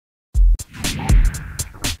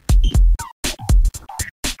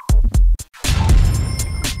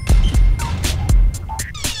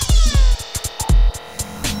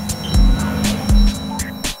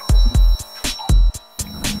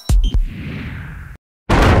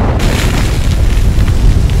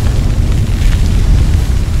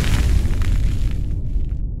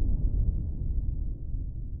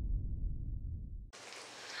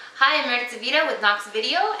Yoshida with KNOXX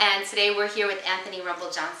Video, and today we're here with Anthony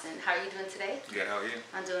Rumble Johnson. How are you doing today? Good, how are you?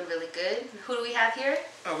 I'm doing really good. Who do we have here?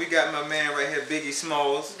 Oh, we got my man right here, Biggie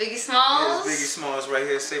Smalls. Biggie Smalls? Yes, Biggie Smalls right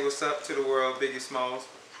here. Say what's up to the world, Biggie Smalls.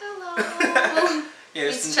 Hello. Yeah,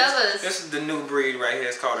 this is the new breed right here.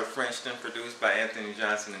 It's called a Frenchton, produced by Anthony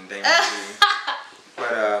Johnson and Damon Lee.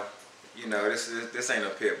 But, you know, this ain't a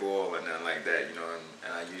pit bull or nothing like that, you know,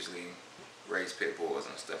 and I usually raise pit bulls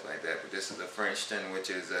and stuff like that. But this is a Frenchton, which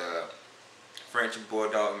is a French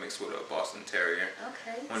bulldog mixed with a Boston Terrier.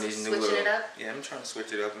 Okay. One of these new switching it up? Yeah, I'm trying to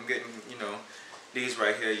switch it up. I'm getting, you know, these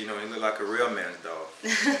right here, you know, they look like a real man's dog. You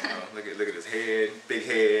know, look at his head, big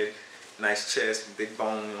head, nice chest, big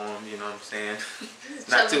bone on him, you know what I'm saying?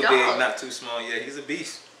 Not too big, not too small. Yeah, he's a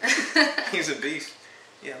beast. He's a beast.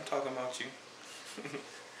 Yeah, I'm talking about you.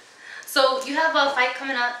 So you have a fight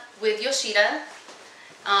coming up with Yoshida.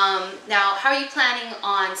 Now, how are you planning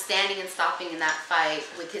on standing and stopping in that fight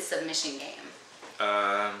with his submission game?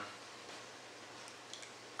 I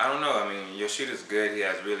don't know. I mean, Yoshida's good. He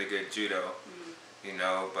has really good judo, you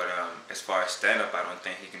know. But as far as stand-up, I don't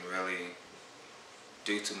think he can really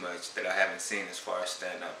do too much that I haven't seen as far as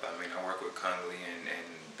stand-up. I mean, I work with Kung Lee and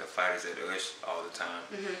the fighters at Ush all the time.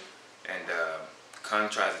 And Kung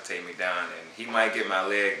tries to take me down, and he might get my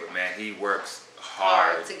leg, but man, he works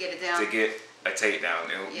hard to get it down. To get a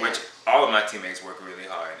takedown, which all of my teammates work really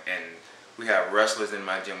hard. And we have wrestlers in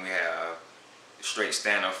my gym. We have straight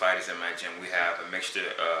stand-up fighters in my gym. We have a mixture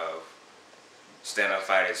of stand-up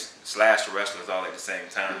fighters / wrestlers all at the same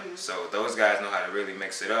time. So those guys know how to really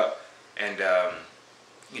mix it up. And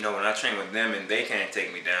you know, when I train with them and they can't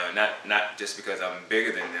take me down, not just because I'm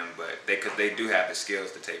bigger than them, but because they do have the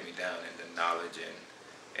skills to take me down and the knowledge and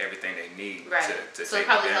everything they need to take me down. So it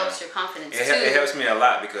probably helps your confidence too. It helps me a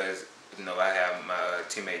lot because, you know, I have my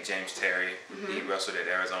teammate James Terry. He wrestled at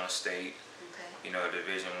Arizona State. You know,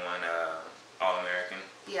 Division I All-American.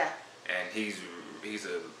 Yeah. And he's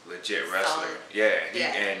a legit wrestler.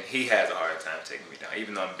 And he has a hard time taking me down,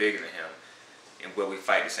 even though I'm bigger than him. And we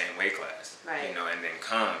fight the same weight class. You know, and then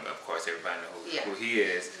Kung, of course, everybody knows who he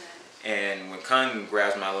is. And when Kung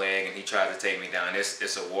grabs my leg and he tries to take me down,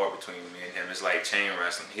 it's a war between me and him. It's like chain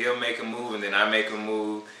wrestling. He'll make a move and then I make a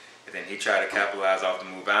move. And then he try to capitalize off the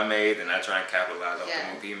move I made, and I try and capitalize off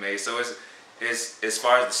the move he made. So it's as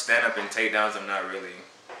far as the stand-up and takedowns, I'm not really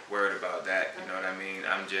worried about that. You know what I mean?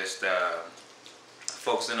 I'm just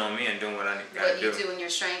focusing on me and doing what I gotta do. What you do in your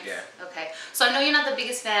strengths? Yeah. Okay. So I know you're not the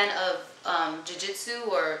biggest fan of jiu-jitsu,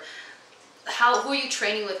 or who are you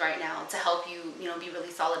training with right now to help you, you know, be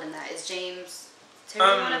really solid in that? Is James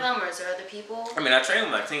Terry one of them, or is there other people? I mean, I train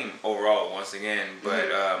with my team overall once again, but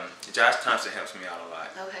Josh Thompson helps me out a lot.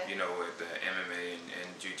 You know, with the MMA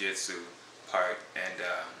and jiu-jitsu part, and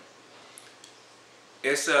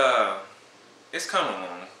it's coming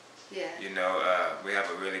along. You know, we have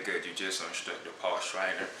a really good jiu-jitsu instructor, Paul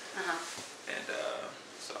Schreiner. And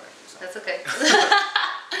sorry. That's okay.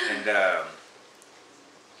 And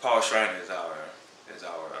Paul Schreiner is our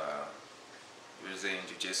Brazilian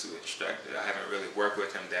jiu-jitsu instructor. I haven't really worked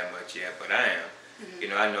with him that much yet, but I am. You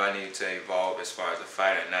know, I know I need to evolve as far as a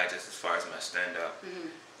fighter, not just as far as my stand-up.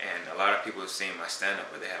 And a lot of people have seen my stand-up,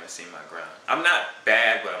 but they haven't seen my ground. I'm not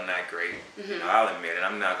bad, but I'm not great. You know, I'll admit it.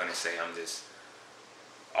 I'm not going to say I'm this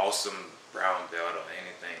awesome brown belt or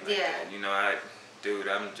anything like that. You know, dude,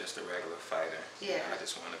 I'm just a regular fighter. You know, I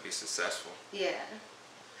just want to be successful.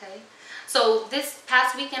 Okay. So this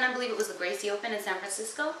past weekend, I believe it was the Gracie Open in San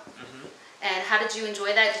Francisco. And how did you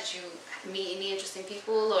enjoy that? Did you meet any interesting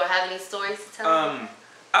people or have any stories to tell?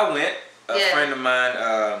 I went. A friend of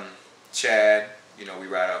mine, Chad, you know, we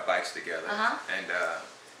ride our bikes together. And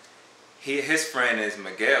his friend is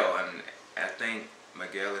Miguel, and I think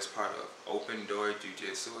Miguel is part of Open Door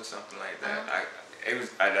Jiu-Jitsu or something like that.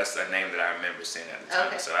 That's a name that I remember seeing at the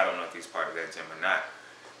time, so I don't know if he's part of that gym or not.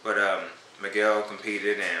 But Miguel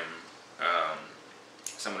competed, and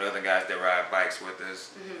some of the other guys that ride bikes with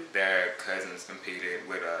us, their cousins competed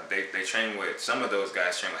with. They train with, some of those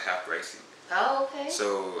guys train with Half Gracie. Oh, okay.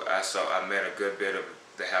 So I met a good bit of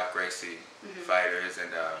the Half Gracie fighters,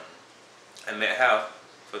 and I met Half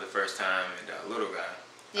for the first time, and a little guy.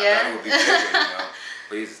 I thought he would be bigger, you know,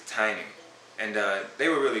 but he's tiny. And they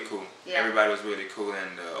were really cool. Everybody was really cool,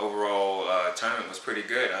 and the overall tournament was pretty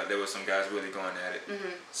good. There were some guys really going at it.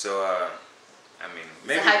 So, I mean,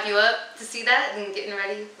 maybe... Does it hype you up to see that and getting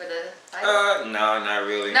ready for the fight? No, not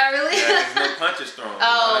really. Not really? There's no punches thrown.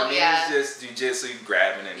 Oh, you know what I mean? It's just jiu-jitsu,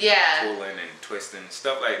 grabbing and pulling and twisting,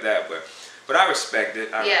 stuff like that. But I respect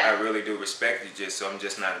it. I really do respect jiu-jitsu. I'm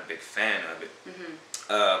just not a big fan of it.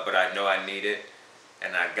 But I know I need it,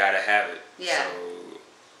 and I gotta have it. So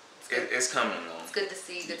it's coming along. It's good to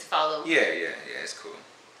see, good to follow. Yeah, it's cool.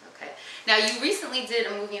 Okay. Now, you recently did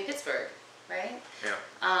a movie in Pittsburgh, right? Yeah.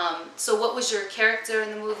 So what was your character in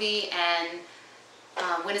the movie, and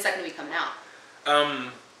when is that going to be coming out?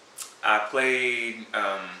 I played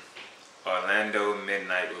Orlando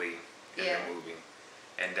Midnight Lee in the movie.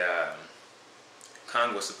 And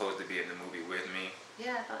KNOXX was supposed to be in the movie with me.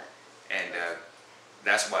 Yeah, I thought. And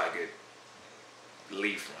that's why I get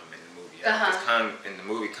Lee from in the movie. Because in the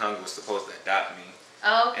movie, KNOXX was supposed to adopt me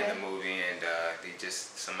in the movie. And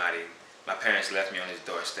my parents left me on his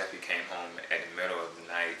doorstep. He came home at the middle of the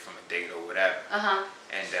night from a date or whatever.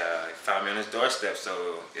 And he found me on his doorstep,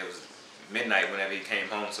 so it was midnight whenever he came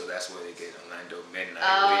home, so that's where they get Orlando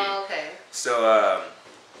Midnight Lee. Okay. So,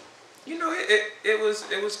 you know, it was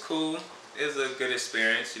cool. It was a good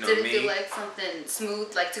experience. You know, did it feel like something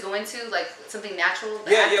smooth, like to go into, like something natural?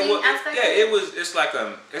 Aspect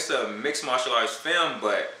it's a mixed martial arts film,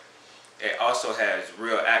 but it also has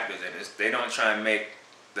real actors in it. They don't try and make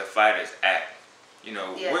the fighters act, you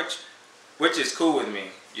know, which is cool with me.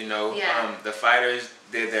 You know, the fighters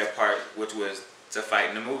did their part, which was to fight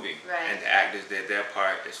in the movie, and the actors did their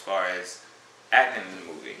part as far as acting in the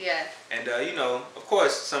movie. Yeah. And you know, of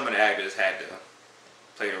course, some of the actors had to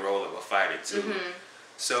play the role of a fighter too.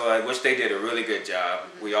 So, which they did a really good job.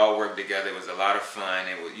 We all worked together. It was a lot of fun.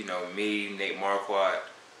 It was, you know, me, Nate Marquardt,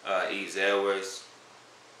 Yves Edwards,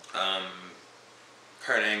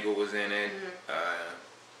 Kurt Angle was in it.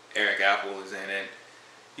 Eric Apple was in it.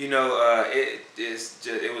 You know,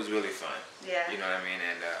 it was really fun. Yeah. You know what I mean?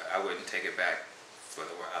 And I wouldn't take it back for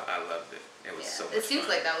the world. I loved it. It was so much fun. It seems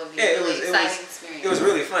like that would be a really exciting experience. It was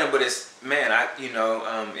really fun, but it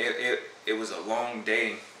was a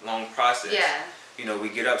long process. Yeah. You know, we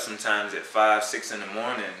get up sometimes at 5, 6 in the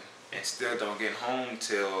morning and still don't get home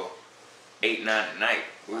till 8, 9 at night.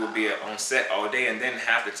 We would be on set all day, and then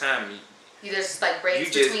half the time you just like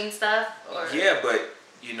breaks between stuff. Or? Yeah, but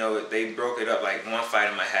you know, they broke it up. Like one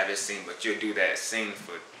fighter might have his scene, but you'll do that scene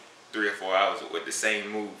for 3 or 4 hours with the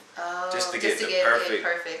same move, just to get it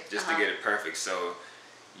perfect. Just to get it perfect. So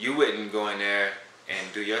you wouldn't go in there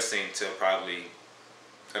and do your scene till probably.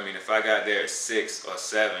 I mean, if I got there at 6 or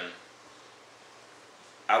 7,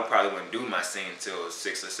 I probably wouldn't do my scene till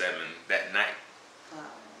 6 or 7 that night.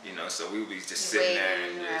 You know, so we would be just sitting there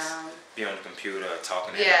and just be on the computer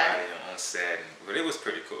talking to everybody on set. But it was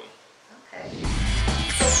pretty cool. Okay.